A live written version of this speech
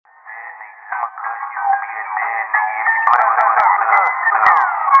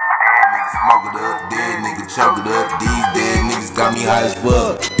Smoke it up, dead nigga choke it up. These dead niggas got me high as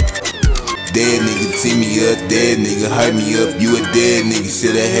fuck. Dead nigga tee me up, dead nigga hype me up. You a dead nigga,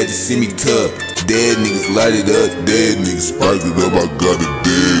 shoulda had to see me tough. Dead niggas light it up, dead niggas spark it up. I got a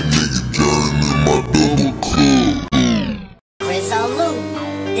dead nigga joining in my double club. RizzoLu,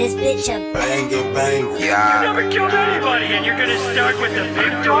 this bitch a bangin' bang. Yeah. You never killed anybody and you're gonna start with the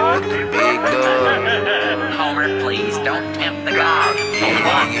big dog? Big dog. Homer, please don't tempt the god.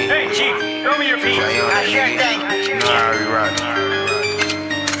 Hey, Chief, throw me your feet. Sure thing. Right.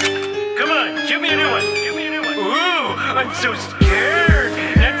 Come on, shoot me a new one. Ooh, I'm so scared.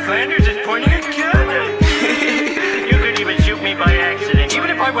 That Flanders is pointing a gun at me. You could even shoot me by accident, even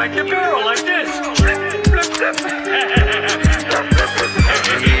if I whacked the barrel like this.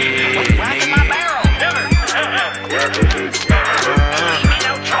 Whack my barrel. Never.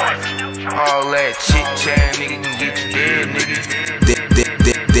 No choice. All that chit chat, nigga, can get you dead, nigga.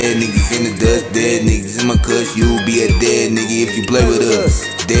 Dead niggas in the dust, dead niggas in my cuss. You be a dead nigga if you play with us.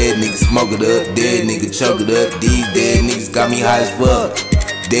 Dead niggas smoke it up, dead nigga choke it up. These dead niggas got me high as fuck.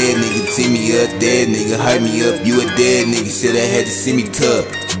 Dead nigga tee me up, dead nigga hype me up. You a dead nigga, shoulda had to see me tough.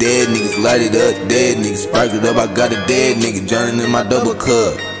 Dead niggas light it up, dead niggas spark it up. I got a dead nigga joining in my double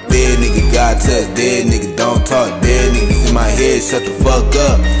cup. Dead nigga got touch, dead nigga don't talk. Dead niggas in my head, shut the fuck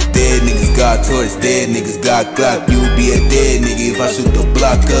up. Dead niggas got torch, dead niggas got clock. You be a dead nigga if I shoot the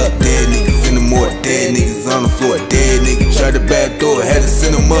block up. Dead niggas in the mortar, dead niggas on the floor. Dead niggas try the back door, had to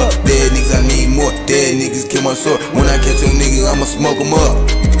send them up. Dead niggas, I need more. Dead niggas kill my sword. When I catch a nigga, I'ma smoke them up.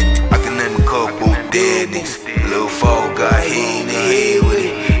 I can name a couple dead niggas. Lil' Fall got hit in the head with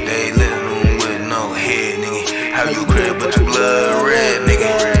it. They ain't letting them with no head, nigga. How you crib but your blood red, nigga?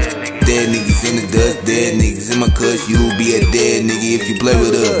 Dead niggas in the dust, dead niggas in my cuss. You be a dead nigga if you play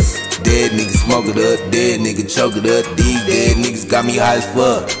with us. Dead niggas smoke it up, dead nigga choke it up. These dead niggas got me high as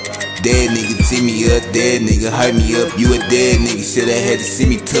fuck. Dead nigga tee me up, dead nigga hype me up. You a dead nigga, shoulda had to see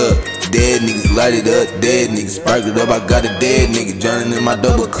me tough. Dead niggas light it up, dead niggas spark it up. I got a dead nigga joining in my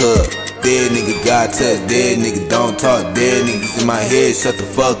double cup. Dead nigga got touch, dead nigga don't talk. Dead niggas in my head, shut the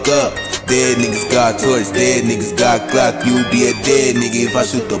fuck up. Dead niggas got torch, dead niggas got clock. You be a dead nigga if I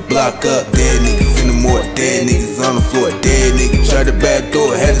shoot the block up. Dead niggas in the mortar, dead niggas on the floor. Dead niggas try the back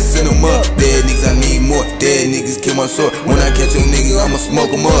door, had to send them up. Dead niggas, I need more. Dead niggas kill my sword. When I catch a nigga, I'ma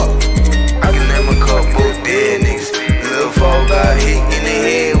smoke them up. I can name a couple dead niggas. Lil' Fall got hit in the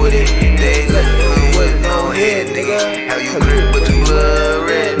head with it. They ain't letting them with no head, nigga. How you grip with your blood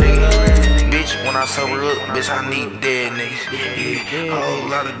red, nigga? Bitch, when I sober up, bitch, I need dead niggas. Yeah, a whole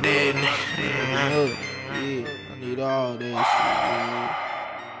lot of dead niggas. Yeah, I need all that shit, man.